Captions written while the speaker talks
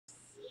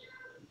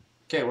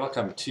Okay,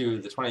 welcome to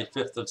the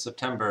 25th of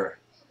September,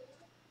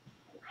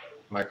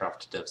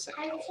 Mycroft Dev Sync.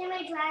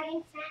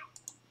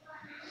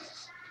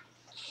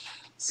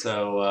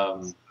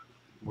 So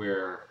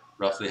we're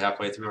roughly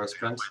halfway through our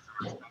sprint.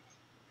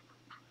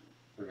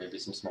 There may be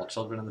some small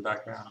children in the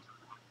background.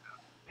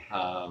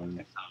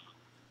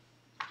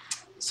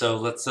 So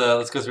let's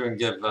go through and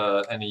give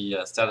any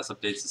status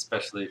updates,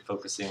 especially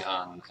focusing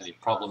on any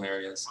problem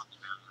areas.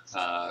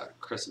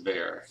 Chris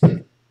Bear,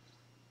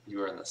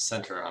 you are in the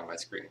center on my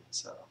screen,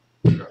 so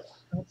go.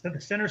 It's at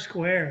the center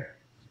square.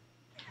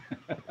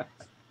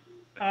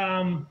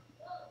 Yeah,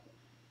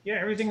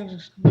 nothing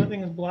is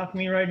blocking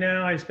me right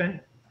now. I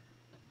spent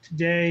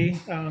today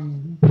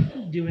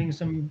doing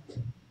some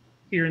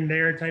here and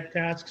there type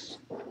tasks.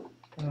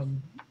 I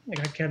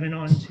got Kevin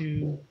on a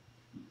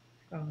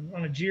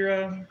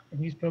Jira, and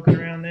he's poking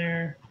around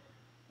there.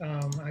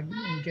 I'm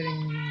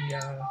getting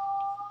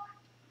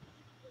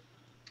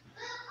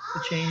the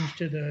change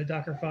to the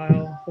Docker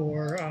file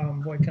for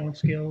void count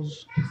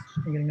skills.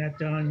 I'm getting that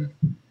done.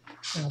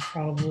 I'll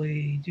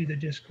probably do the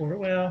Discord.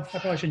 Well, I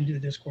probably shouldn't do the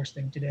discourse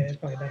thing today. It's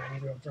probably a bad idea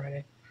to do it on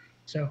Friday.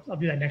 So I'll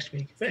do that next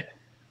week. But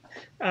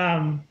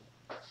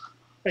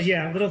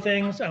yeah, little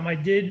things. I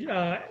did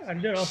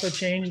also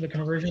change the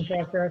conversion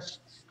process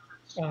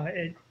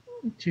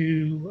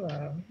to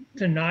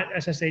not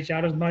SSH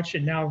out as much.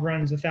 It now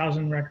runs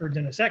 1,000 records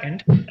in a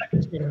second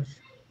instead of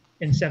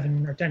in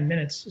 7 or 10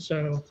 minutes.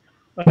 So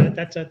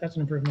that's an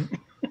improvement.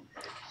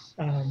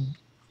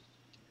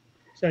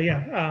 So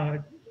yeah.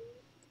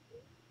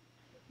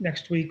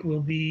 Next week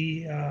we'll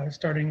be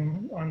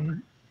starting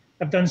on.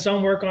 I've done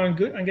some work on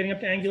getting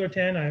up to Angular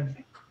 10. I've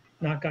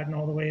not gotten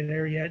all the way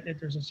there yet.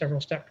 There's a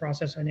several-step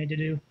process I need to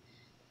do.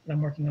 And I'm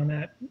working on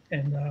that,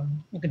 and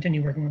we'll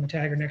continue working on the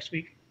tagger next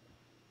week.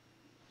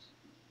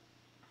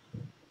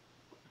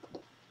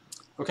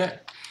 Okay.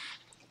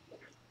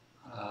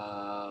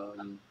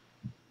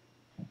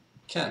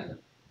 Ken.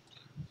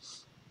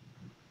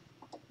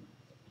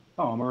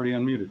 Oh, I'm already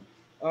unmuted.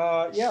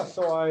 Yeah,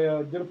 so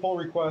I did a pull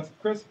request.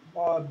 Chris,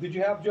 did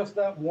you have just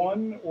that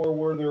one, or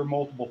were there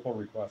multiple pull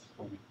requests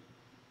for me?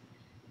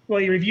 Well,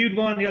 you reviewed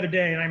one the other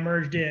day, and I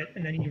merged it,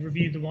 and then you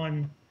reviewed the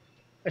one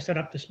I set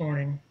up this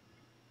morning.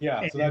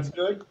 Yeah, so that's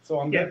good.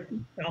 So I'm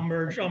good. I'll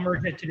merge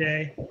it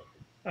today.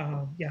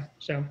 Yeah,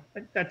 so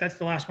that's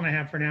the last one I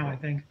have for now. I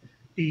think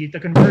the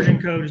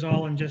conversion code is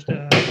all in just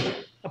a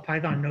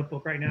Python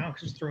notebook right now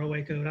because it's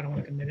throwaway code. I don't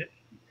want to commit it.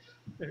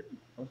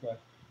 Okay.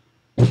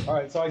 All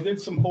right, so I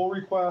did some pull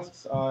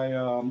requests. I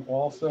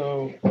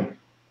also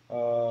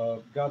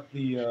got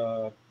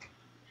the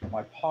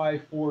my Pi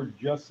 4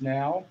 just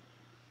now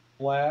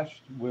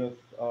flashed with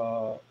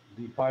the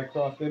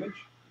Mycroft image,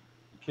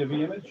 the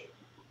Kivy image.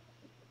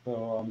 So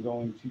I'm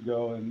going to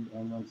go and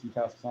run some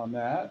tests on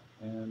that.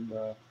 And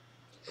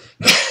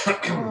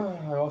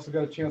I also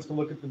got a chance to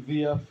look at the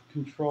VF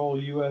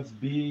control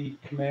USB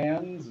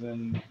commands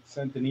and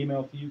sent an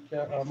email to you,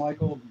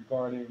 Michael,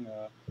 regarding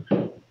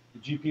the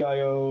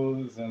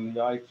GPIOs and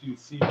the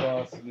I2C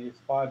bus and the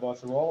X5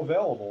 bus are all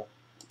available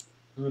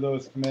through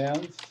those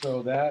commands.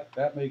 So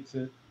that makes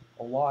it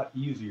a lot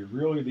easier.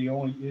 Really, the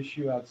only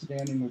issue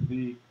outstanding would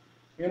be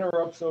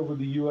interrupts over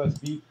the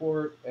USB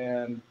port,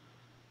 and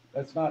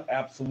that's not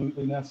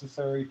absolutely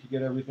necessary to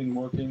get everything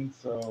working.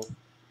 So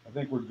I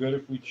think we're good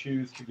if we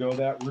choose to go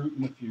that route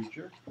in the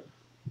future.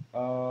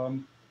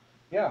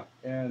 Yeah,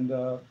 and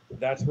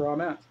that's where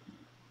I'm at.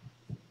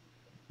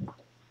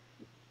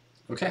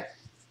 Okay,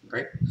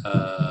 great.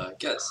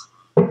 Guess.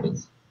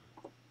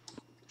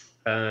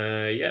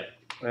 Yeah,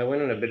 I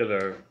went on a bit of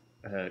a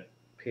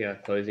PR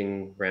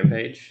closing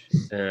rampage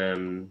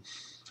and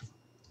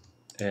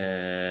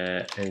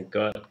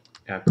got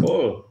our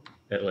core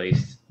at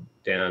least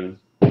down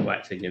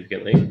quite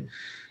significantly.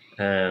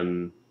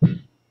 We're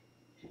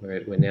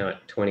now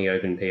at 20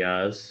 open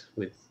PRs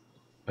with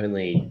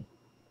only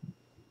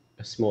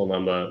a small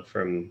number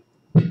from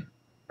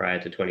prior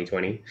to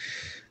 2020.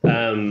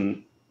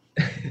 And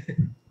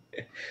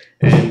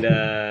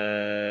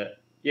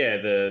yeah,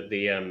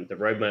 the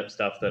roadmap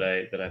stuff that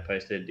I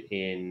posted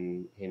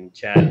in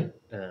chat,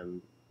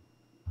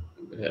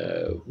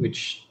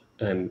 which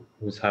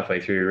was halfway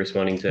through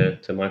responding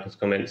to Michael's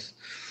comments.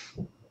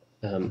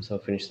 So I'll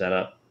finish that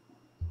up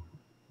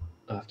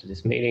after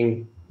this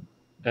meeting.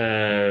 I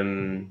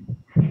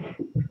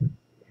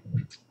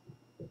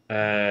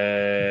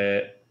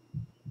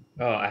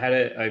had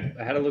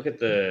a look at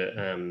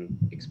the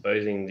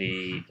exposing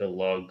the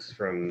logs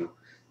from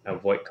our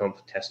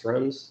VoigtConf test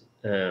runs,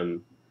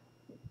 and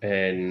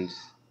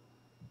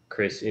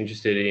Chris,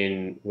 interested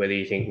in whether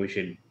you think we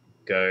should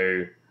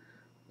go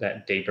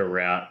that deeper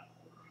route.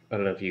 I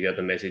don't know if you got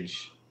the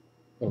message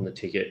on the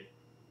ticket.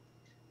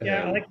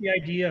 Yeah, I like the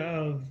idea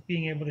of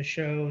being able to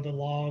show the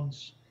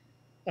logs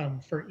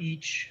for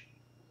each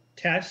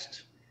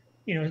test,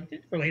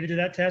 related to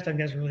that test. I think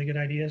that's a really good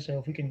idea. So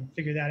if we can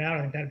figure that out,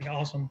 I think that'd be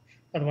awesome.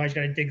 Otherwise,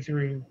 you got to dig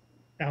through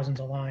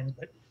thousands of lines.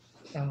 But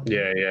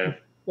yeah,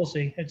 we'll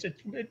see.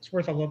 It's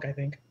worth a look, I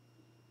think.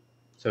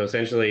 So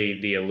essentially,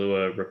 the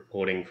Allure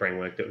reporting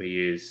framework that we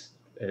use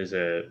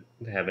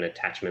they have an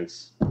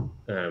attachments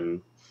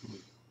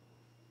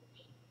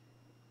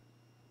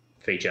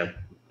feature,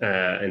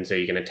 and so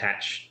you can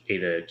attach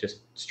either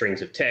just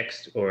strings of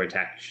text or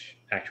attach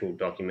actual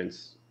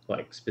documents,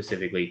 like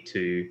specifically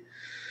to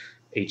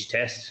each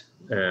test.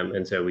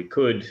 And so we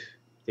could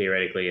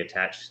theoretically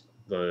attach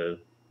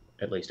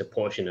at least a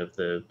portion of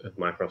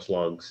Mycroft's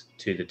logs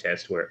to the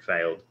test where it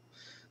failed,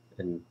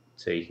 and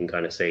so you can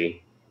kind of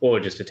see, or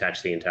just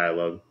attach the entire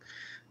log.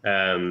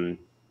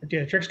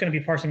 Yeah, the trick's going to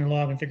be parsing the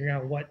log and figuring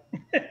out what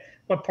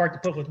what part to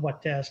put with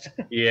what test.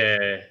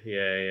 Yeah.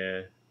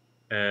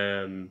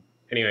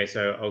 Anyway,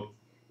 so I'll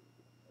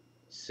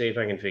see if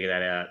I can figure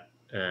that out.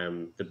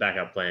 The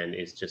backup plan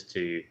is just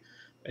to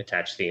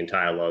attach the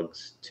entire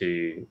logs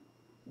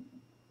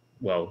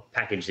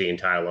package the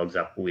entire logs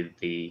up with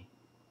the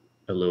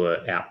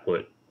Allure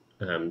output,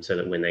 so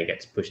that when they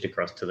get pushed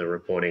across to the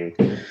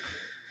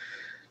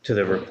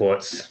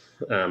reports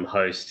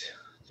host,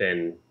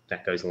 then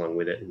that goes along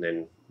with it, and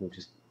then we'll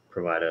just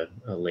provide a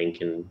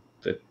link in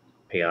the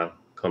PR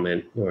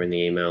comment or in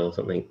the email or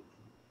something.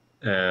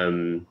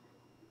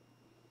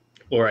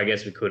 Or I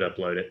guess we could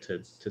upload it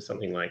to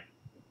something like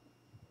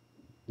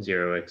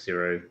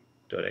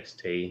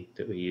 0x0.xt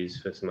that we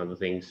use for some other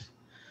things,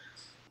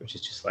 which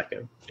is just like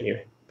a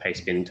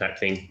paste bin type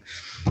thing.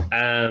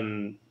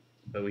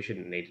 But we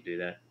shouldn't need to do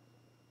that.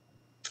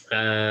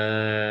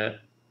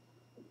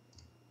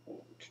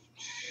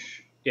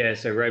 Yeah,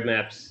 so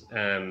roadmaps,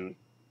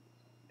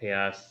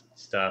 PR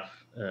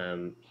stuff,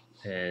 and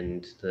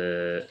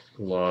the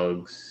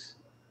logs.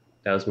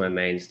 That was my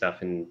main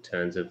stuff in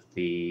terms of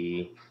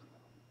the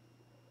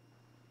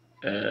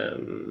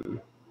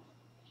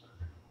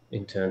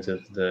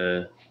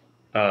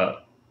I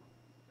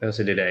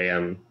also did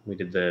we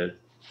did the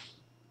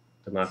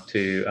Mark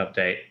II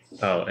update.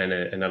 Oh, and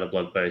another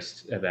blog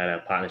post about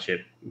our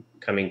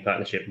coming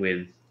partnership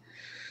with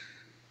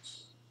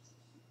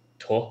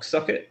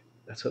TalkSocket.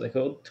 That's what they're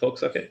called,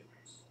 TalkSocket.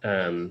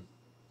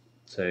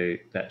 So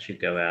that should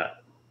go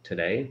out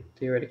today,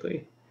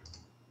 theoretically.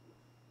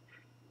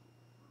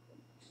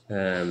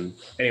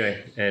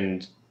 Anyway,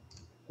 and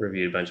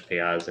reviewed a bunch of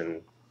PRs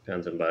and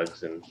found some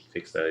bugs and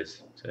fixed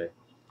those. So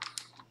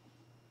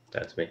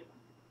that's me.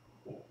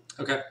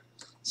 Okay.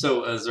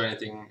 So is there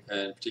anything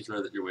in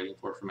particular that you're waiting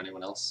for from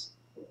anyone else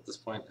at this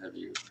point? Have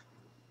you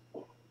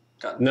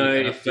gotten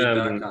enough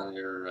feedback on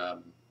your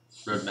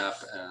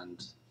roadmap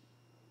and...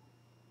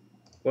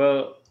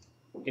 Well,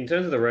 in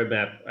terms of the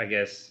roadmap, I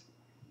guess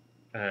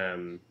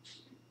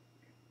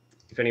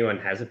if anyone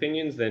has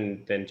opinions,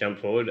 then jump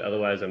forward.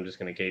 Otherwise, I'm just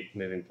going to keep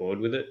moving forward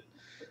with it.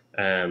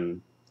 I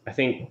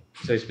think,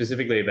 so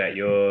specifically about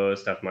your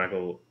stuff,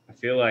 Michael, I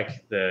feel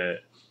like the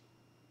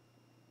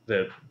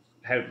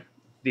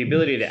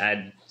ability to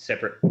add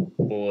separate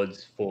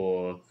boards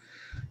for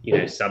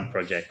sub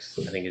projects,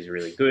 I think is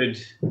really good,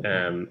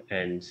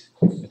 and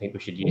I think we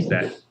should use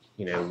that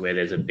where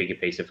there's a bigger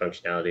piece of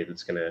functionality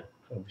that's going to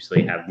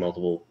obviously have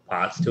multiple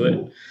parts to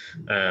it.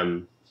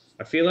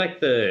 I feel like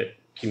the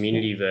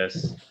community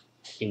versus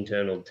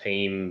internal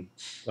team,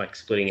 like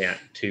splitting out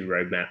two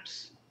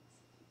roadmaps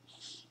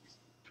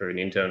for an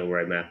internal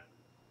roadmap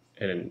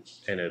and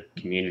a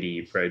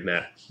community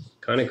roadmap,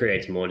 kind of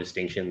creates more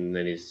distinction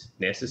than is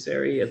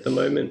necessary at the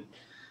moment.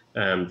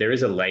 There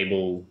is a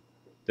label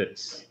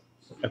that's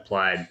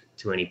applied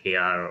to any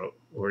PR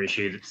or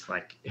issue that's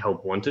like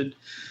help wanted,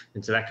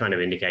 and so that kind of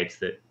indicates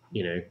that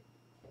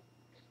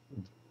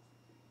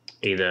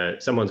either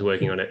someone's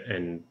working on it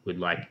and would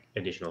like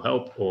additional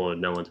help, or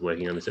no one's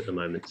working on this at the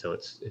moment, so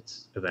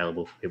it's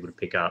available for people to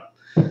pick up.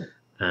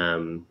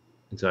 And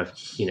so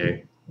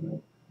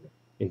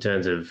in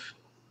terms of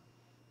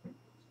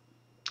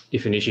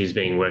if an issue is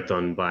being worked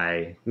on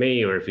by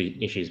me, or if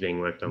an issue is being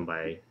worked on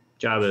by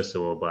Jarvis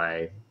or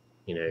by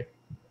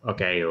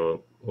OK or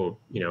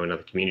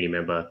another community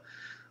member,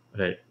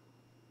 I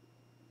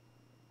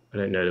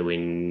don't know that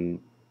we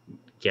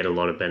get a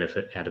lot of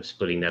benefit out of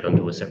splitting that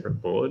onto a separate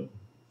board.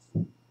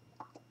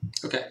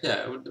 Okay,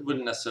 yeah, it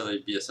wouldn't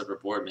necessarily be a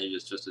separate board. Maybe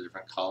it's just a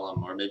different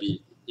column, or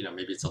maybe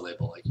maybe it's a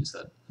label, like you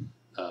said.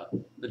 I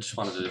just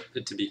wanted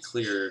it to be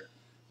clear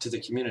to the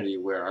community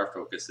where our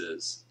focus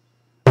is,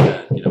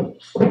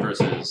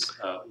 versus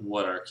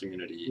what our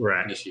community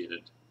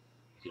initiated,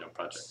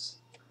 projects.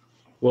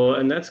 Well,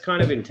 and that's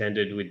kind of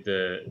intended with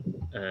the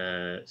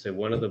so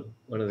one of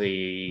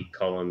the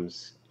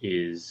columns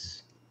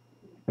is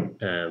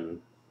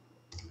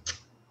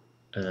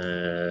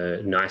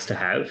nice to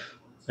have,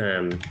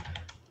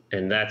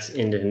 and that's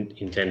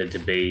intended to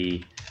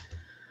be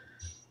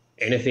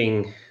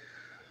anything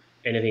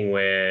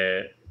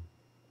where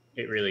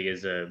it really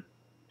is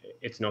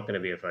it's not going to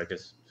be a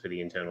focus for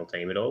the internal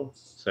team at all.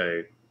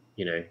 So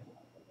we're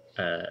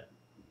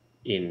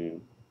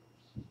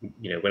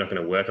not going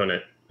to work on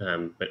it,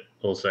 but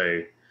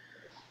also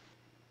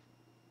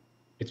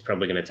it's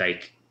probably going to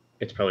take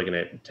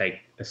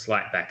a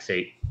slight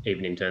backseat,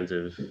 even in terms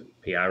of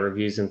PR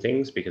reviews and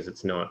things, because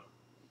it's not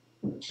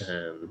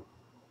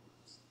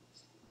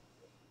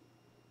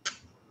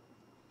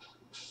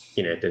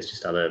there's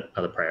just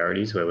other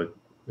priorities where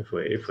if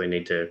we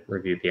need to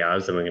review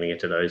PRs, then we're going to get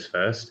to those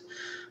first.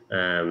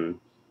 And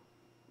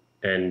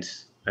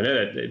I know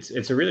that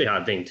it's a really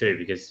hard thing too,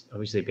 because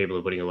obviously people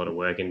are putting a lot of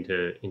work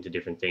into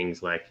different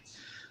things. Like,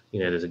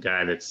 there's a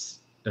guy that's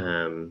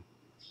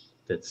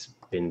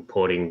been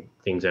porting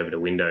things over to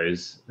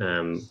Windows,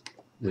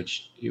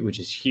 which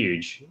is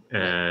huge,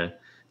 and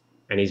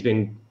he's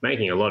been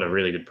making a lot of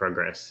really good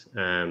progress.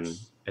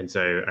 And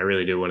so I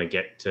really do want to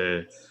get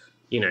to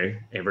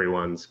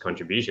everyone's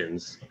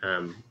contributions,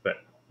 but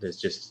there's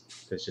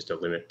just a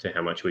limit to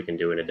how much we can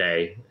do in a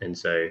day, and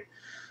so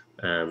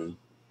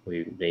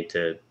we need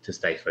to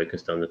stay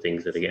focused on the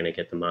things that are going to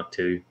get the Mark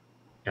II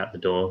out the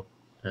door,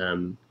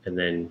 and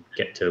then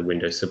get to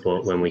Windows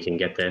support when we can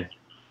get there.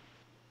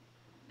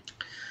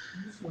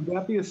 Would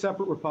that be a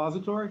separate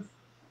repository?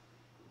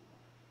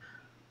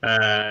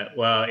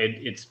 Well,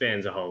 it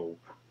spans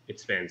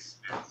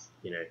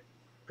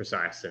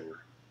precise and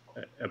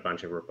a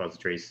bunch of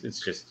repositories.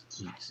 It's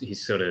just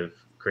he's sort of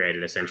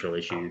created a central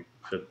issue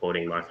for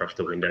porting Mycroft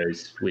to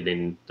Windows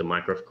within the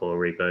Mycroft core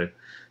repo.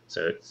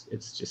 So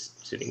it's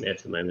just sitting there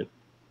for the moment.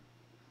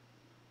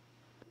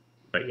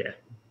 But yeah.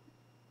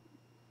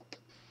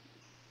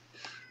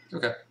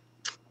 Okay.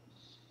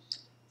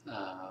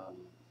 All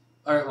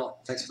right. Well,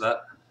 thanks for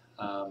that.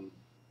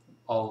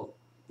 I'll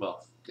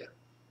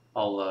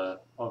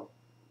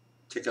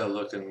take a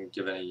look and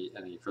give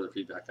any further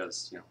feedback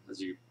as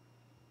you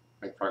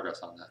make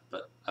progress on that.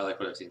 But I like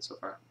what I've seen so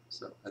far,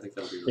 so I think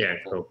that'll be really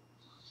helpful. Cool.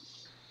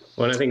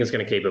 Well, and I think it's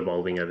going to keep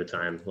evolving over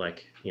time.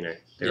 Like,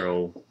 they're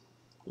all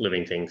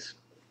living things.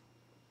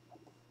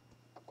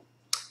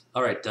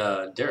 All right,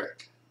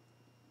 Derek,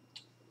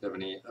 do you have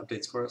any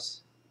updates for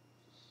us?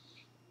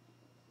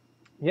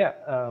 Yeah,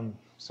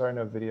 sorry,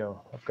 no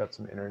video. I've got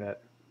some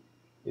internet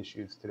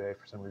issues today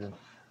for some reason.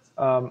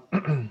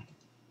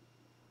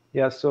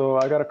 Yeah, so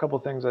I got a couple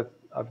things that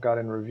I've got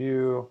in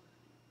review.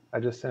 I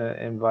just sent an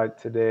invite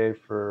today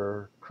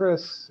for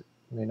Chris.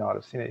 You may not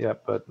have seen it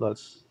yet, but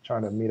let's try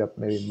to meet up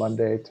maybe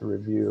Monday to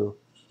review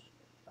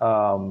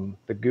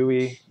the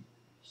GUI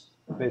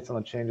based on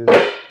the changes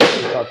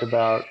we talked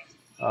about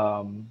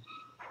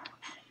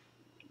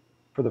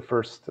for the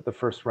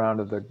first round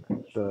of the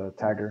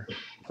tagger.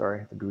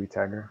 Sorry, the GUI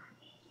tagger.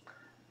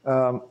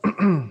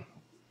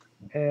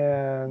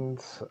 And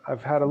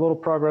I've had a little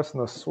progress on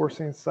the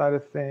sourcing side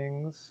of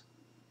things.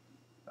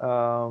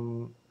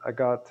 I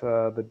got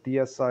the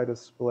DSI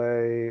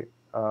display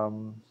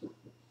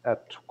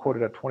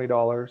quoted at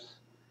 $20,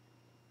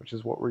 which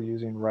is what we're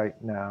using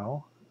right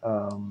now.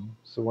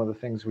 So one of the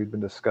things we've been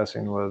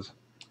discussing was,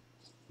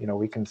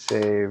 we can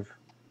save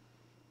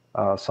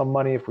some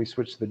money if we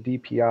switch to the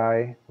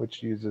DPI,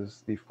 which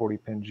uses the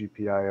 40-pin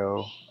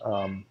GPIO,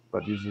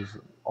 but uses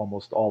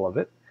almost all of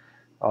it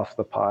off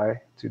the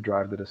Pi to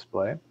drive the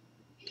display.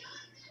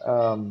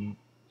 You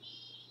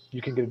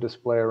can get a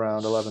display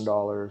around $11,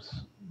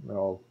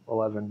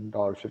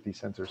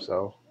 $11.50 or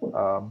so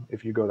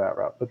if you go that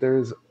route. But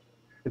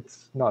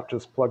it's not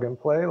just plug and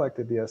play like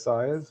the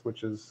DSI is,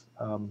 which is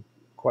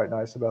quite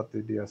nice about the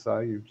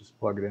DSI. You just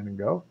plug it in and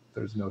go.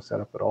 There's no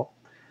setup at all.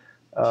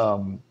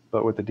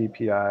 But with the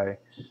DPI,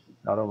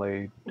 not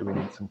only do we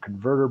need some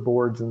converter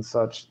boards and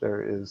such,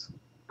 there is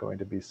going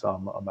to be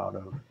some amount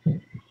of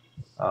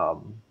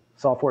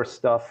software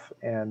stuff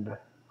and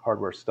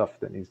hardware stuff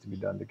that needs to be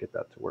done to get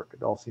that to work.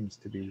 It all seems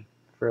to be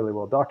fairly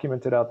well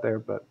documented out there,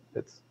 but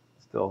it's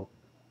still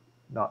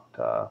not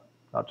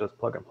just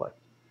plug and play.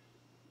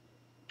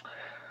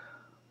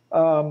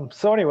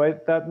 So anyway,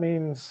 that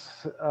means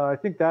I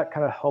think that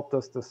kind of helped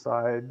us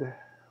decide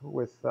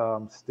with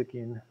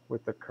sticking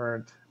with the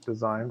current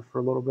design for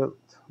a little bit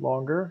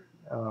longer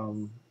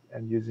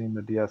and using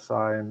the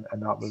DSI and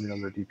not moving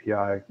over to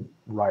DPI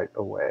right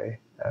away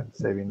and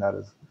saving that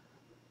as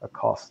a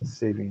cost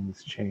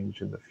savings change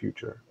in the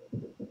future.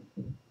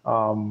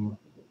 I'm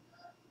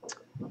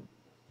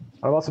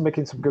also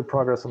making some good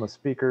progress on the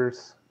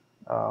speakers.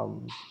 I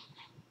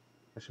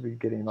should be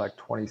getting like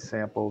 20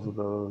 samples of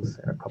those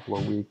in a couple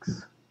of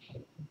weeks.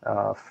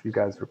 If you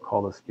guys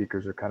recall, the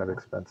speakers are kind of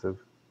expensive,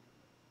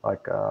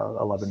 like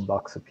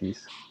 $11 a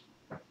piece.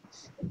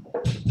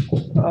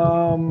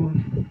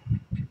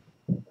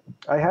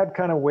 I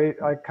kind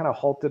of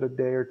halted a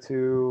day or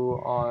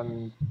two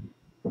on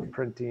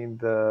printing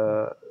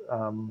the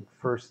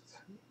first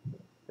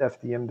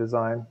FDM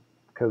design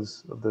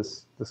because of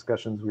this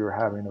discussions we were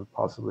having of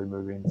possibly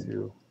moving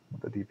to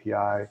the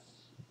DPI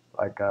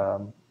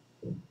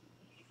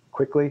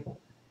quickly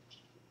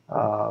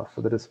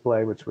for the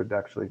display, which would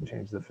actually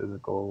change the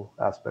physical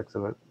aspects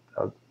of it.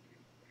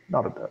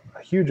 Not a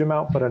huge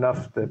amount, but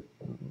enough that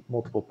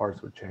multiple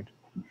parts would change.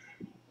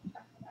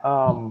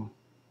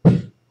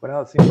 But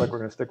now it seems like we're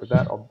going to stick with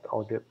that.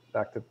 I'll get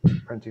back to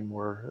printing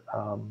more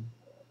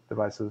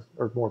devices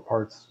or more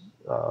parts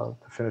to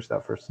finish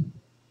that first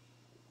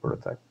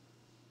prototype.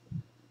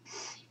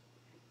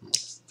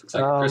 Looks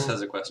like Chris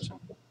has a question.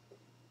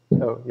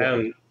 Oh,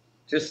 yeah.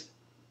 Just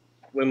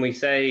when we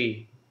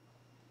say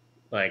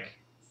like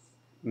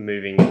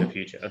moving in the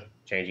future,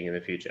 changing in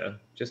the future,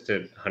 just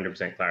to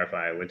 100%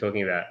 clarify, we're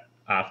talking about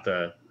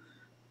after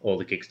all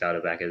the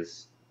Kickstarter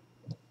backers,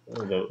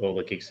 all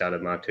the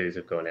Kickstarter Mark IIs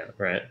have gone out,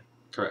 right?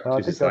 Correct. I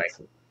This think is like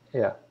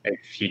yeah. a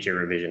future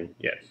revision.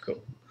 Yeah,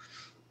 cool.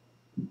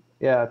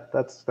 Yeah,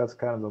 that's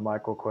kind of the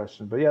Michael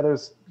question. But yeah,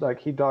 there's like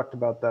he talked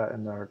about that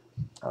in our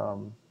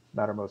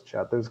Mattermost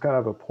chat. There's kind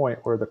of a point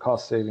where the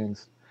cost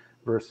savings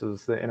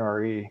versus the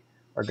NRE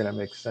are going to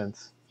make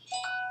sense.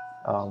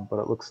 But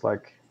it looks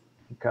like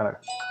he kind of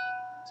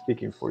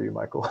speaking for you,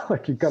 Michael.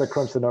 Like you kind of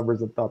crunched the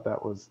numbers and thought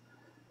that was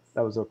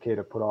okay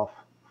to put off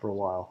for a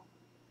while.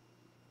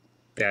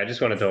 Yeah, I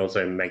just wanted to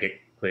also make it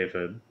clear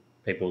for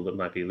people that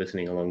might be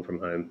listening along from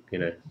home. You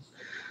know,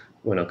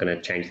 we're not going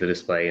to change the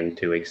display in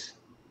 2 weeks.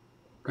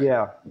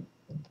 Right.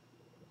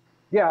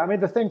 Yeah. I mean,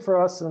 the thing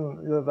for us,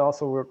 and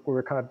also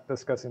we're kind of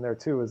discussing there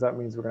too, is that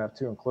means we're going to have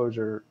 2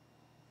 enclosure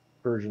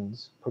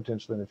versions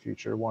potentially in the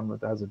future. One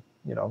that has a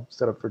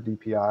set up for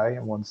DPI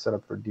and one set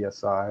up for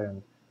DSI,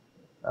 and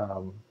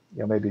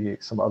maybe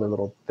some other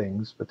little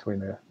things between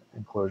the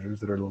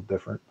enclosures that are a little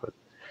different. But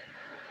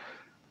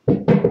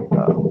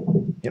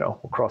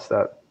we'll cross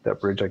that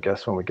bridge, I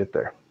guess, when we get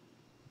there.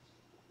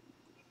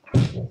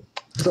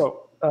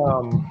 So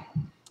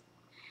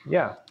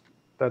yeah,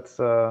 that's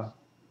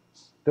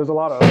there's a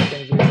lot of other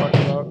things we talked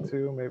about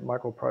too. Maybe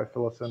Michael will probably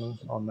fill us in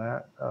on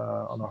that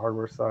on the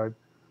hardware side.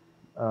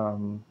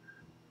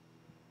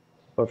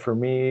 But for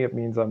me, it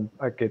means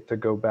I get to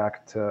go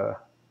back to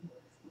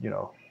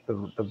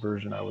the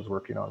version I was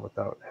working on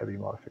without heavy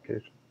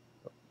modification.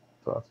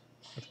 So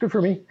that's good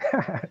for me.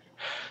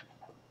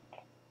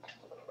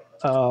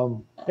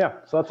 Yeah,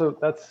 so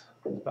that's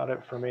about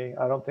it for me.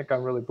 I don't think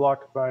I'm really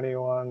blocked by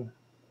anyone.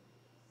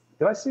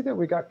 Did I see that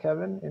we got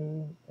Kevin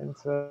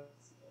into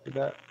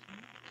that?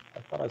 I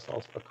thought I saw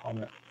a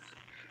comment.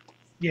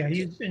 Yeah,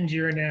 he's in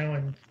Jira now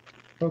and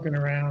poking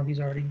around. He's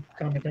already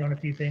commented on a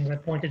few things. I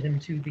pointed him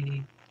to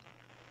the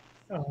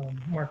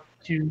Mark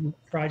II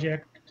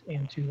project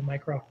and to the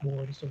Mycroft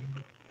board, so he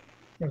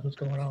knows what's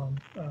going on.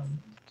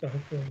 So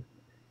hopefully,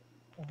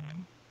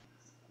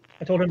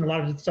 I told him a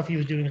lot of the stuff he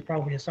was doing is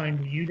probably assigned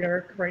to you,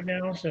 Derek, right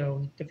now.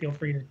 So to feel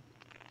free to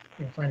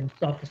assign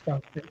himself the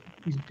stuff that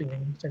he's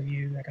doing instead of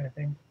you, that kind of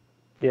thing.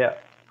 Yeah,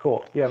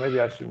 cool. Yeah, maybe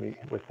I should meet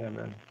with him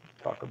and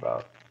talk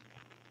about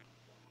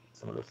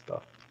some of this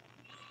stuff.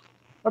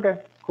 Okay,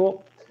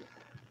 cool.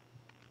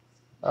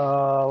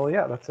 Well,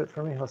 yeah, that's it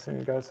for me. Unless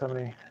you guys have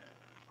any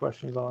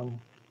questions on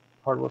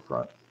hardware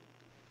front.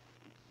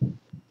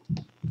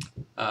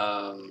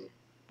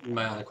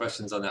 My only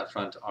questions on that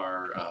front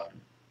are,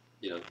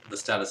 the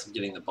status of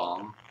getting the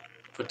BOM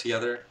put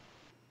together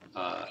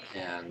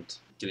and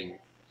getting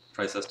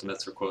price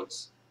estimates or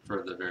quotes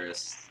for the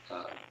various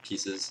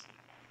pieces.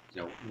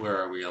 Where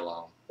are we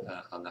along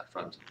on that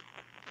front?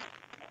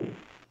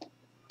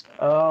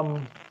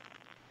 I'm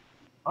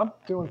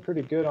doing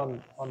pretty good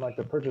on like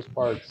the purchase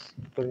parts,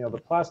 but the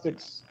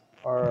plastics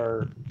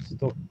are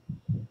still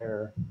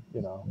there.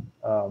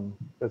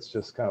 That's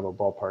just kind of a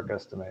ballpark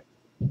estimate.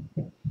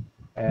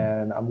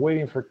 And I'm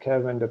waiting for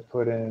Kevin to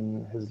put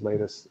in his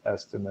latest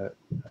estimate.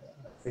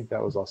 I think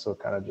that was also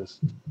kind of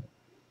just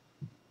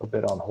a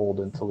bit on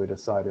hold until we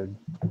decided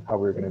how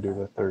we were going to do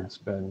the third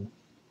spin.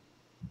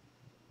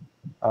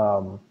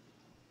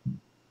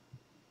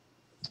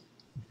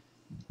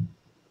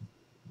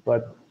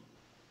 But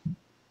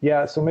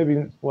yeah, so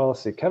maybe, well,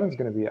 let's see. Kevin's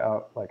going to be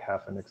out like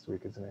half of next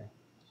week, isn't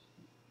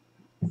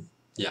he?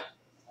 Yeah.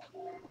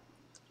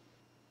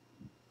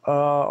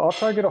 I'll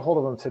try to get a hold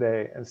of him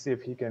today and see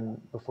if he can,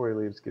 before he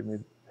leaves, give me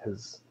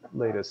his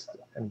latest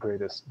and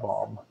greatest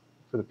BOM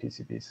for the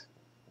PCBs.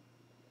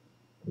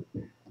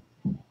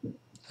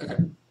 Okay.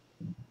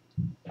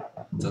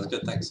 Sounds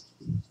good. Thanks.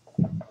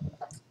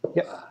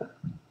 Yep.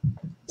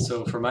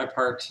 So for my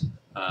part,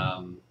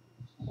 on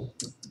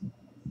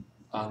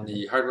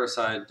the hardware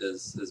side,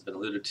 as has been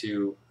alluded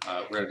to,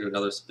 we're going to do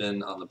another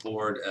spin on the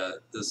board.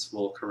 This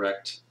will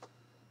correct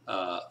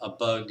a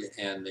bug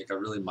and make a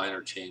really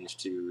minor change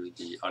to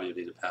the audio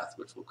data path,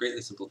 which will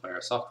greatly simplify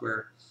our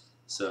software.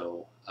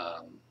 So,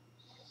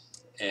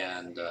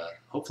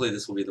 hopefully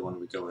this will be the one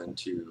we go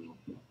into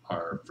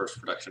our first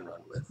production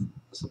run with.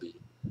 This will be,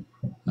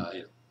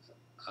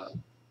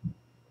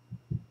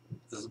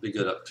 this will be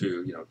good up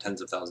to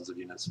tens of thousands of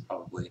units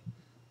probably.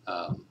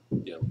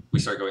 We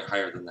start going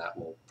higher than that,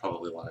 we'll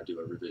probably want to do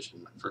a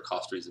revision for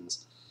cost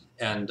reasons,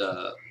 and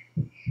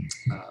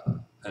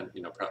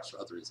perhaps for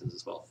other reasons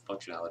as well,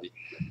 functionality.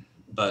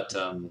 But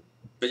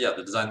yeah,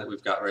 the design that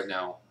we've got right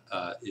now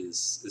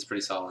is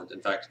pretty solid.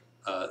 In fact,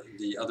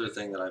 the other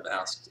thing that I've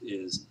asked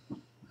is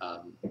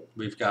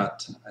we've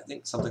got, I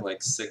think, something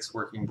like 6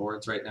 working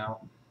boards right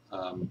now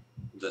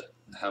that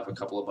have a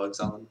couple of bugs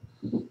on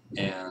them,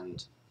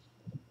 and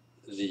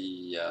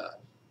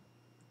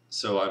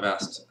so I've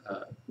asked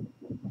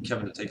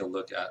Kevin to take a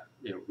look at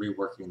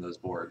reworking those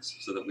boards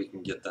so that we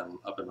can get them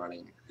up and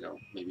running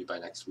maybe by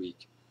next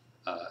week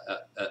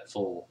at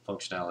full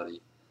functionality,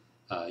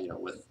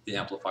 with the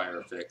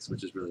amplifier fix,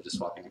 which is really just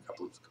swapping a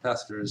couple of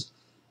capacitors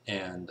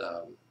and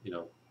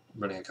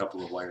running a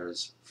couple of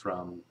wires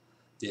from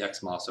the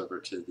XMOS over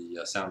to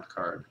the sound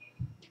card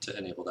to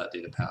enable that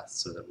data path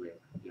so that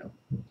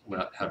we're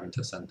without having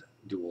to send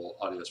dual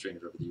audio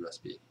streams over the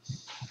USB.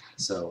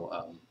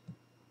 So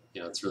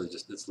it's really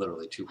it's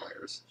literally 2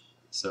 wires.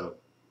 So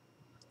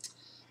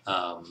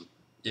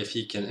if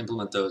he can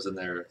implement those and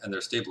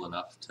they're stable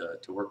enough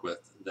to work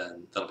with,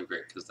 then that'll be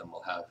great, because then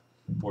we'll have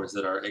boards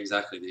that are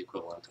exactly the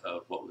equivalent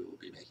of what we will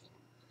be making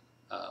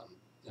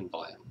in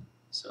volume.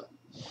 So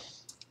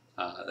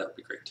that would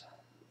be great.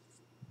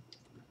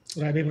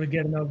 Would I be able to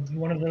get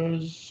one of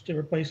those to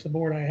replace the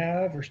board I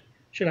have, or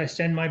should I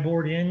send my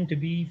board in to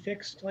be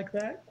fixed like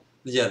that?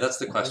 Yeah, that's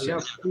the You question.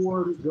 have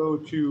 4 to go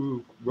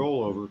to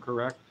rollover,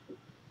 correct?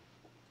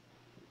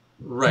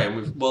 Right.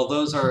 Well,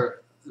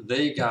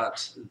 they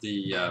got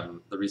the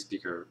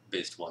respeaker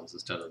based ones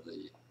instead of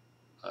the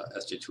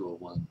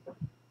SJ201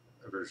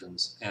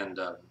 versions, and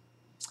I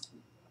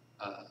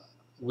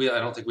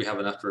don't think we have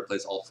enough to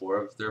replace all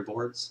 4 of their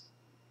boards,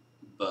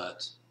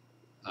 but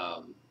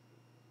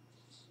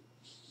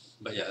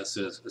yeah, as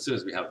soon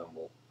as we have them,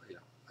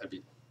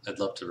 I'd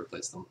love to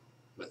replace them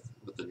with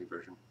the new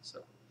version.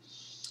 So,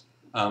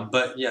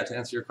 but yeah, to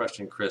answer your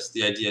question, Chris,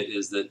 the idea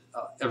is that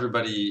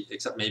everybody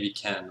except maybe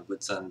Ken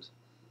would send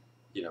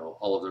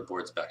all of their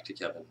boards back to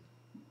Kevin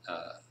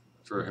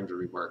for him to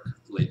rework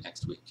late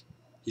next week.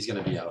 He's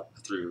going to be out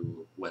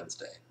through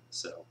Wednesday,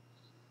 so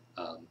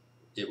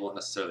it won't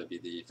necessarily be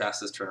the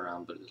fastest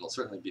turnaround, but it'll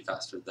certainly be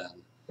faster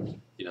than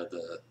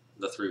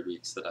the 3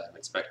 weeks that I'm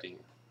expecting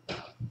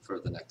for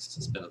the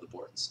next spin of the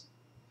boards.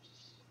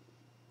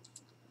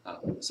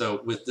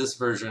 So with this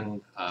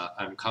version,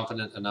 I'm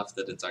confident enough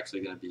that it's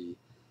actually going to be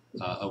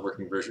a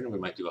working version. We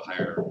might do a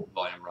higher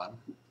volume run,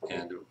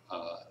 and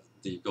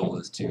the goal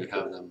is to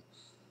have them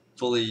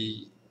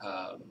fully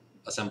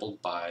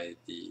assembled by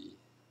the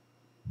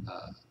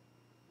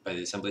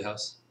assembly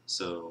house.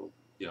 So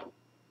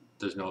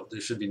there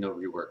should be no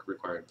rework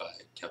required by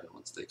Kevin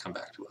once they come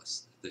back to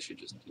us. They should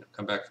just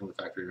come back from the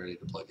factory ready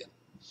to plug in.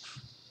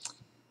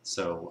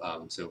 So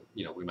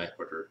we might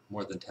order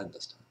more than 10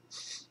 this time.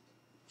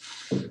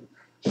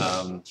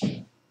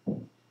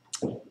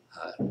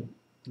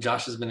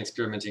 Josh has been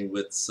experimenting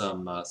with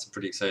some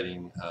pretty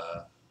exciting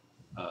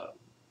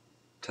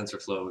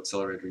TensorFlow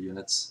accelerator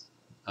units.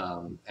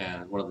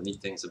 And one of the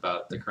neat things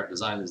about the current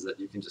design is that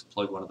you can just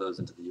plug one of those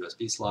into the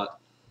USB slot,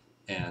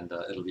 and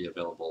it'll be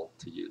available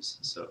to use.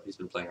 So he's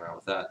been playing around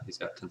with that. He's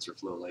got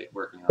TensorFlow Lite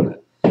working on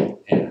it,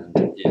 and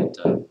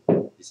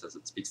he says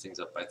it speeds things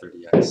up by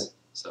 30x.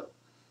 So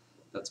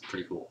that's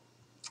pretty cool.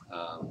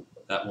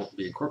 That won't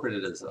be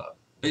incorporated as a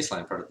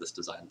baseline part of this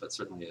design, but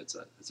certainly it's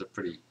a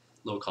pretty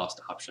low-cost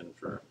option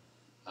for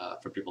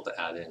people to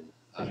add in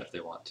if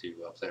they want to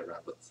play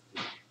around with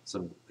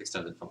some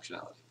extended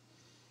functionality.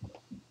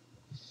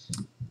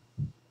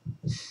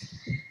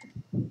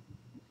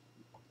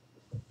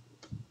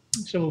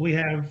 So will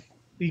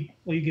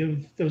you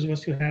give those of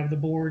us who have the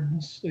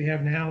boards we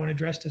have now an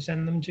address to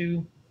send them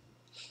to?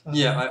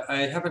 Yeah,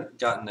 I haven't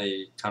gotten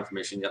a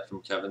confirmation yet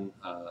from Kevin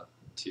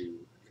to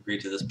agree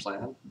to this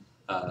plan.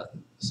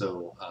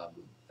 So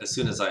as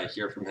soon as I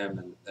hear from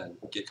him and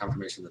get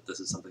confirmation that this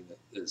is something that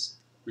is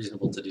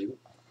reasonable to do,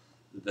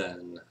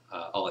 then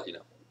I'll let you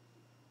know.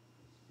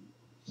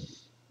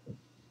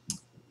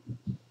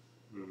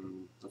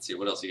 Let's see,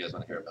 what else do you guys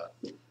want to hear about?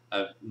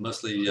 I've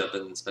mostly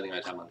been spending my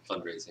time on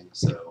fundraising,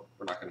 so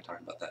we're not going to talk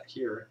about that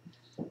here.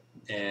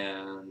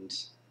 And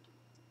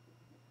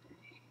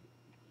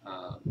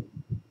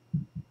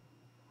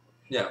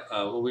yeah,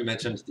 well, we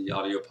mentioned the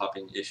audio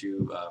popping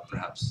issue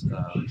perhaps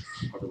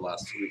over the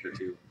last week or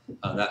two.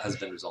 That has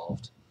been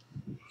resolved,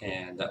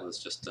 and that was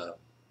just a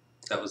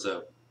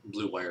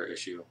blue wire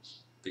issue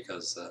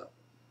because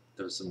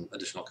there was some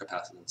additional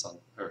capacitance on,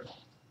 or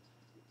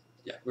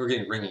yeah, we were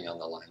getting ringing on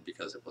the line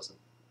because it wasn't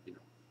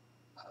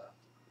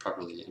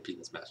properly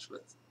impedance matched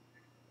with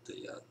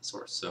the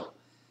source. So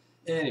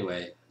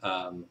anyway,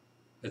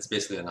 it's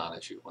basically a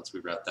non-issue. Once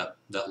we route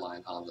that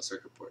line on the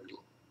circuit board,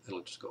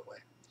 it'll just go away.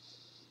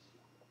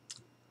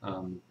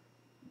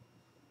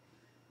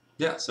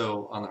 Yeah,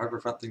 so on the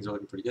hardware front, things are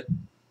looking pretty good.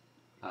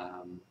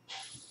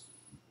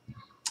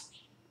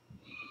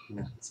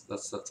 Yeah,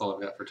 that's all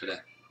I've got for today.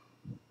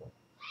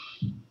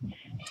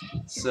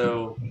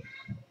 So,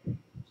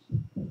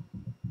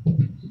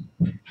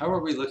 how are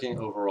we looking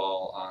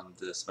overall on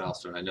this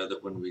milestone? I know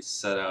that when we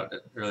set out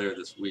earlier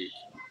this week,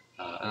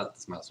 not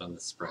this milestone,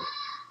 this spring,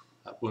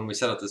 when we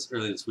set out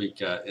earlier this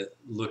week, it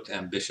looked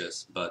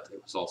ambitious, but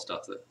it was all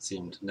stuff that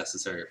seemed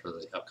necessary for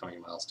the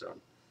upcoming milestone.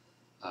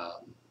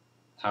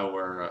 How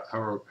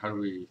are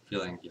we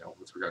feeling,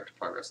 with regard to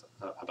progress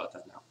about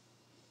that now?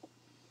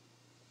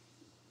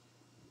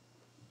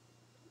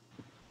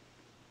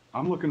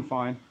 I'm looking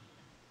fine.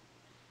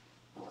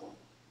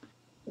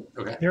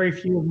 Okay. Very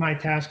few of my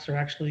tasks are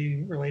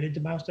actually related to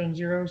milestone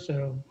 0,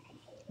 so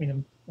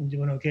I'm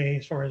doing okay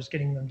as far as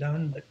getting them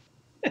done, but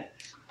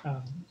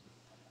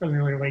doesn't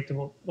really relate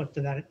to what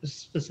to that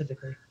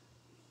specifically.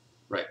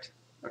 Right.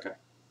 Okay.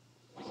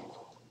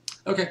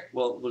 Okay.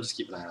 Well, we'll just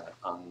keep an eye on it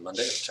on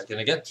Monday. Check in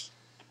again.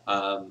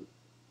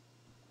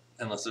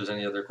 Unless there's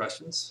any other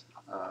questions,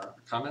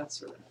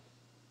 comments, or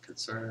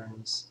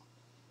concerns.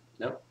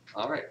 No.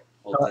 All right.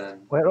 Well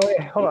then,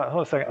 hold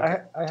on a second.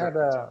 Okay, I had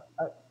sure.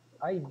 a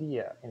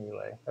idea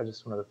anyway. I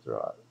just wanted to throw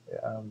out.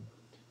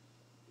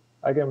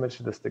 I can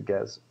mention this to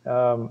Gez.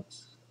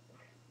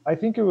 I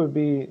think it would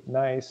be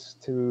nice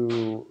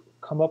to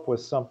come up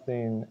with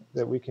something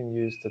that we can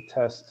use to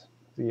test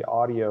the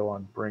audio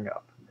on bring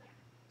up.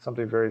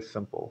 Something very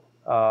simple.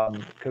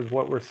 Because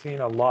what we're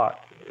seeing a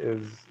lot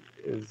is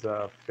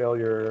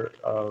failure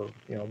of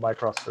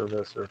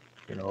microservice, or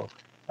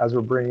as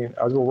we're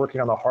working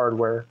on the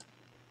hardware,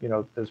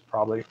 there's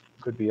probably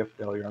could be a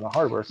failure on the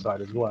hardware side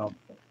as well.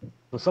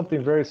 So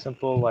something very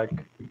simple, like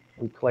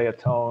we play a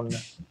tone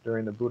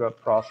during the boot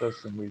up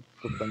process and we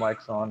put the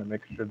mics on and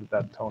make sure that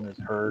that tone is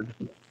heard.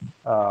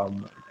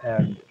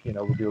 And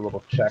we'll do a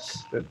little check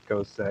that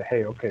goes,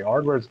 hey, okay,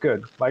 hardware is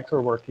good, mics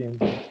are working,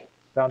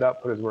 sound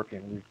output is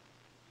working.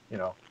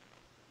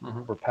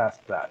 Mhm. We're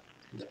past that.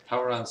 Yeah,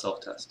 power on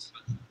self-test.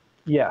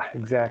 Yeah,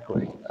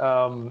 exactly.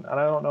 And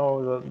I don't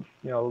know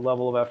the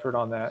level of effort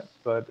on that,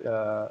 but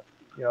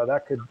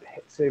that could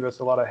save us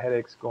a lot of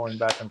headaches going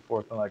back and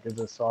forth on, like, is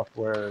this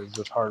software, is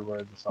this hardware,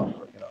 is this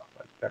software,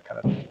 like that kind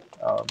of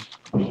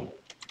thing.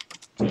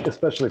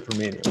 Especially for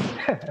me,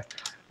 anyway.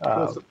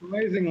 Well,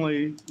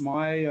 surprisingly,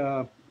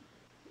 my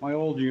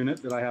old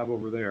unit that I have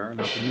over there,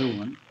 not the new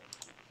one,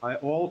 I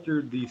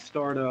altered the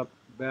startup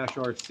Bash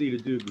RC to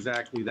do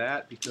exactly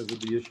that because of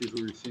the issues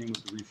we were seeing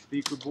with the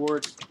re-speaker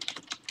board.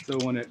 So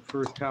when it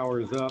first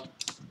powers up,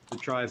 it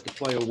tries to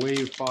play a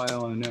WAV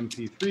file and an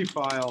MP3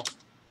 file,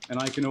 and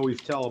I can always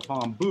tell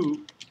upon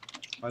boot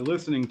by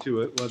listening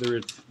to it whether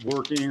it's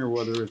working or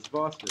whether it's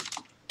busted.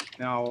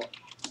 Now,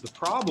 the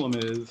problem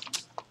is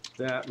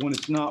that when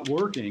it's not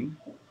working,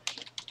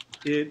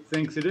 it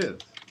thinks it is.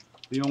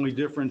 The only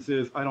difference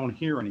is I don't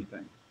hear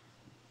anything.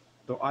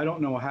 So I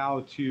don't know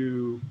how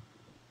to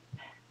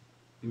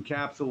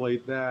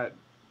encapsulate that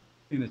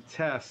in a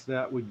test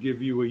that would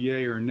give you a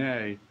yay or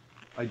nay.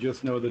 I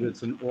just know that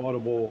it's an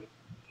audible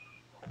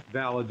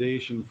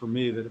validation for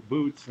me that it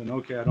boots, and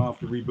okay, I don't have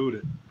to reboot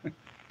it.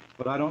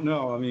 But I don't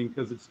know. I mean,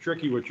 because it's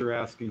tricky what you're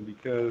asking,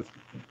 because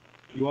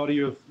the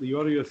audio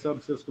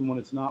subsystem, when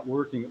it's not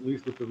working, at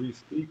least with the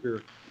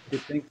re-speaker,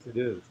 it thinks it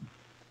is.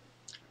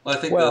 Well, I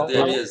think Well,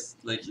 the idea is,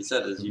 like you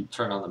said, is you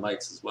turn on the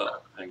mics as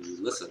well and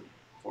you listen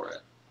for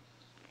it.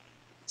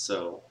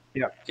 So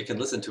yeah, it can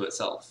listen to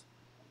itself.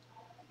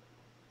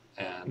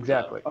 And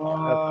exactly.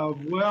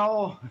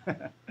 Well,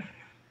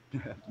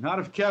 not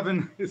if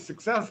Kevin is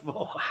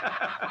successful.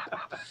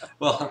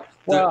 well,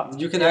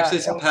 you can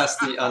actually pass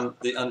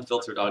the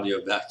unfiltered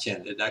audio back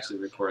in. It actually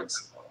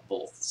records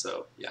both.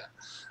 So yeah.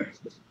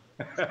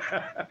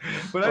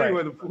 But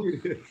anyway, the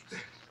point is,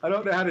 I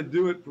don't know how to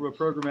do it from a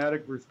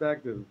programmatic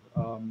perspective.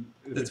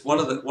 It's one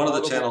of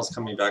the channels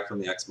coming back from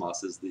the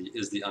XMOS is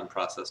the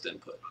unprocessed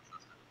input.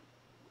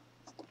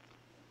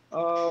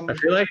 I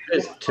feel like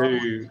there's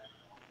two.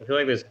 I feel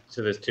like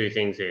there's two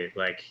things here.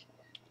 Like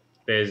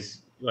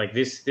there's like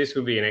this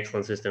would be an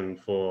excellent system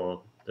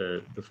for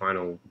the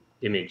final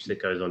image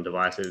that goes on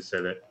devices,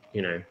 so that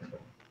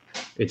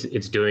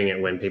it's doing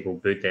it when people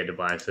boot their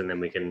device, and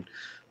then we can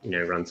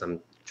run some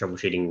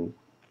troubleshooting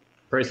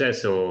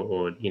process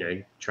or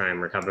try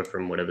and recover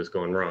from whatever's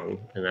gone wrong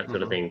and that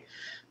sort of thing.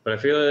 But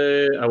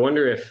I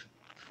wonder if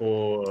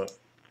for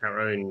our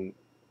own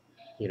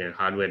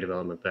hardware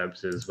development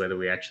purposes, whether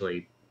we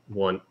actually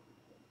want,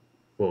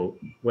 well,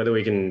 whether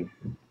we can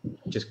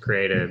just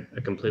create a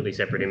completely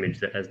separate image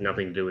that has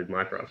nothing to do with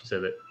Mycroft, so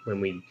that when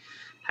we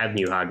have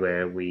new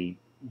hardware, we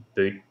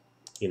boot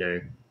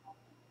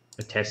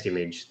a test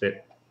image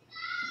that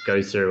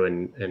goes through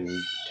and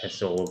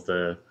tests all of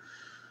the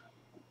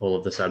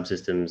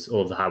subsystems,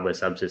 all of the hardware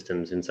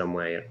subsystems in some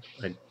way.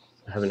 I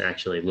haven't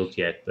actually looked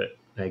yet, but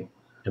I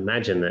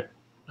imagine that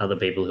other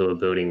people who are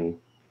building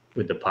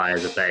with the Pi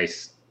as a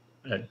base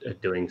are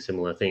doing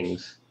similar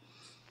things.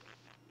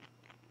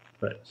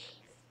 But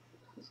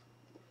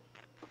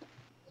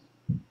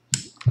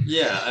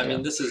yeah, I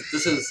mean, this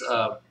is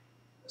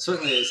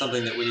certainly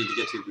something that we need to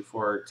get to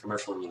before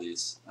commercial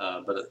release,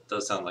 but it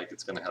does sound like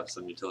it's going to have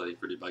some utility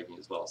for debugging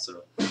as well.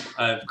 So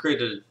I've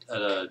created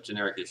a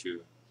generic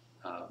issue,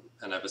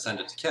 and I've assigned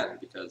it to Ken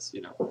because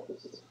he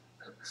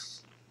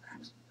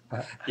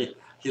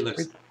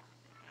looks.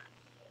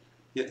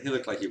 He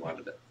looked like he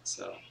wanted it,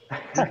 so.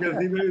 Because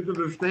he made the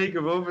mistake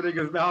of opening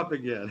his mouth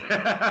again.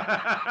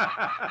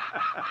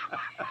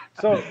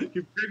 So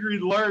you figure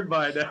he'd learn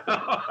by now.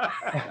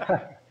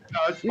 No,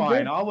 it's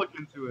fine. I'll look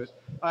into it.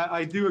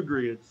 I do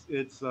agree.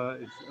 It's a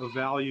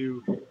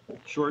value,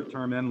 short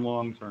term and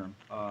long term.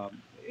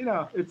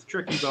 It's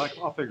tricky, but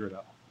I'll figure it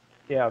out.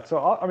 Yeah,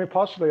 so I mean,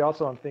 possibly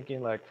also I'm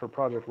thinking, like, for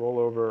Project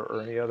Rollover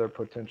or any other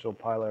potential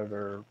pilot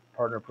or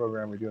partner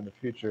program we do in the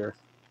future,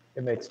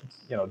 it makes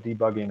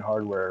debugging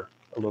hardware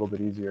a little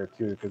bit easier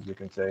too, because we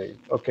can say,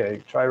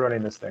 okay, try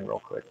running this thing real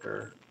quick,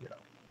 or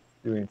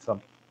doing some,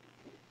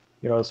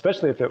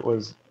 especially if it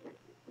was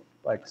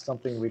like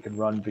something we could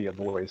run via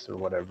voice or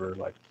whatever,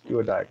 like do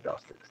a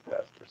diagnostics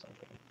test or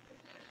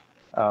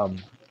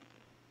something.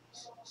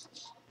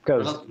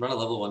 Because run a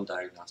level 1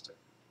 diagnostic.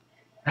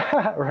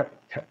 right.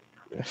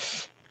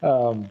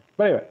 But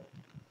anyway,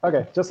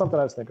 Okay, just something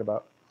I was thinking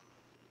about.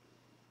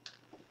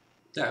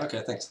 Yeah.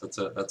 Okay. Thanks. That's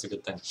a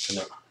good thing to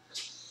know.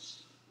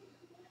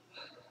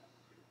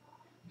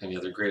 Any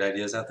other great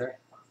ideas out there?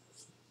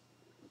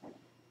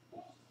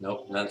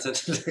 Nope. That's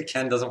it.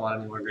 Ken doesn't want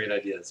any more great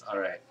ideas. All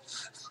right.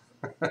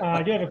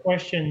 I do have a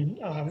question.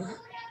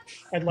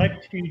 I'd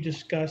like to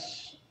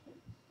discuss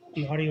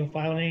the audio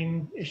file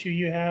name issue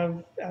you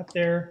have out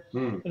there for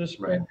the Right.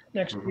 sprint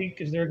next Mhm.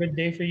 week. Is there a good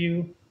day for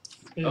you?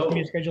 For me to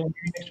Oh, schedule a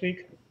meeting next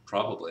week?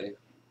 probably.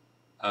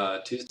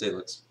 Tuesday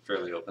looks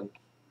fairly open.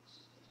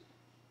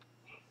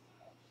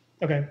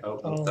 Okay. Oh,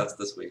 no, that's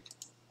this week.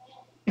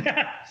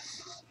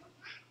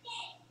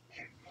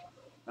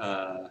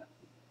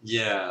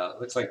 Yeah,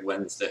 looks like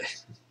Wednesday.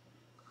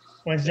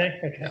 Wednesday?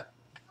 Okay. Yeah.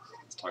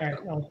 Let's talk All right.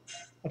 about it.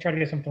 I'll try to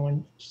get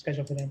something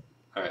scheduled for them.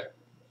 All right.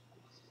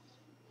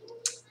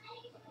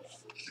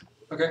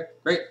 Okay,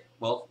 great.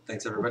 Well,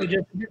 thanks everybody.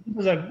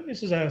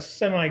 This is a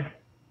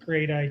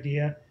semi-great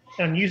idea,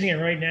 and I'm using it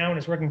right now, and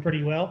it's working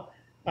pretty well.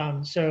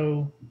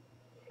 So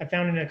I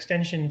found an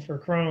extension for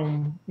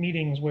Chrome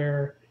meetings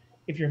where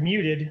if you're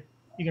muted,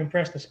 you can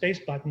press the space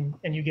button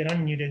and you get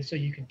unmuted so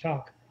you can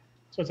talk.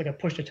 So it's like a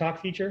push to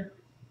talk feature.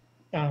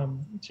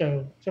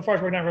 So far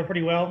it's working out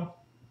pretty well.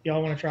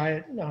 Y'all want to try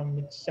it?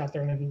 It's out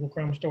there in the Google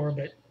Chrome store,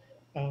 but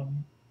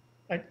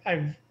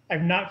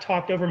I've not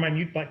talked over my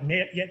mute button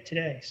yet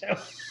today. So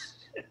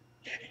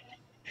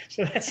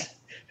so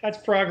that's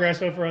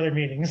progress over other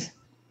meetings.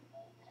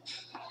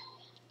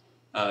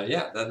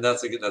 Yeah,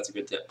 that's a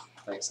good tip.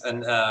 Thanks.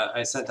 And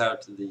I sent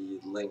out the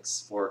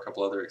links for a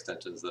couple other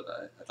extensions that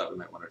I thought we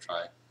might want to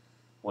try.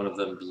 One of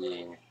them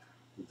being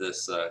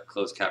this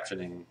closed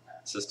captioning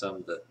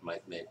system that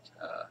might make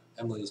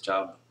Emily's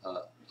job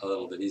a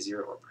little bit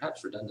easier, or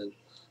perhaps redundant,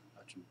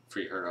 to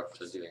free her up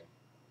to doing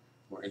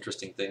more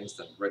interesting things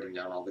than writing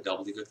down all the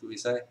gobbledygook that we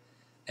say.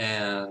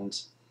 And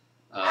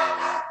the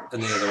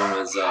other one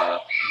was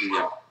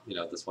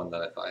this one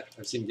that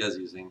I've seen you guys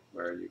using,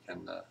 where you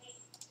can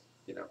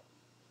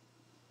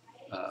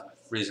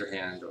raise your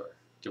hand or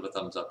give a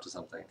thumbs up to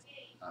something.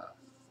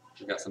 If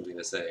you've got something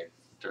to say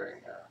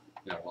during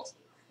while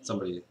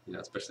somebody,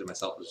 especially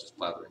myself, is just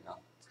blathering on.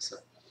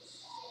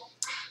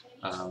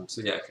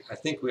 So yeah, I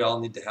think we all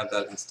need to have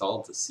that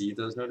installed to see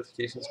those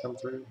notifications come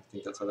through. I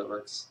think that's how that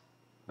works.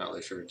 Not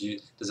really sure.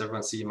 Does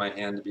everyone see my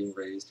hand being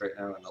raised right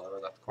now in the lower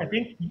left I corner?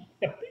 think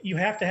you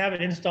have to have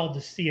it installed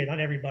to see it, not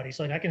everybody.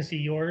 So like I can see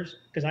yours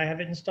because I have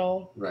it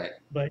installed, Right.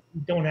 but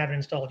you don't have it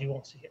installed, you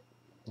won't see it.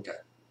 Okay.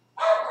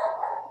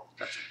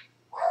 Gotcha.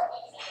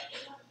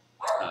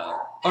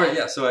 All right.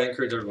 Yeah. So I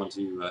encourage everyone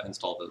to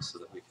install those so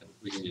that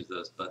we can use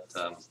those. But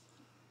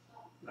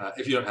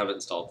if you don't have it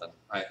installed, then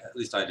at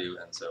least I do.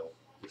 And so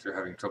if you're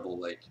having trouble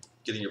like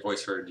getting your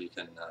voice heard, you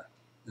can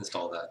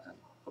install that, and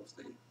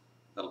hopefully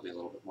that'll be a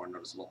little bit more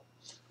noticeable.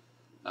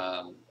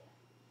 Right.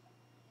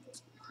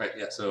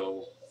 Yeah.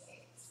 So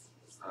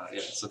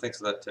So thanks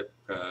for that tip,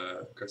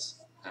 Chris.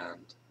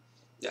 And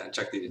yeah, and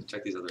check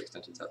these other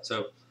extensions out.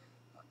 So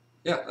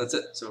yeah, that's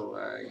it. So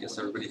I guess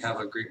everybody have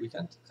a great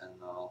weekend, and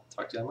I'll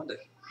talk to you on Monday.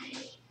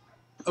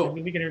 Oh,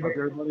 we can Talk to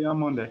everybody on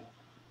Monday.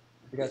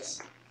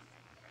 Yes.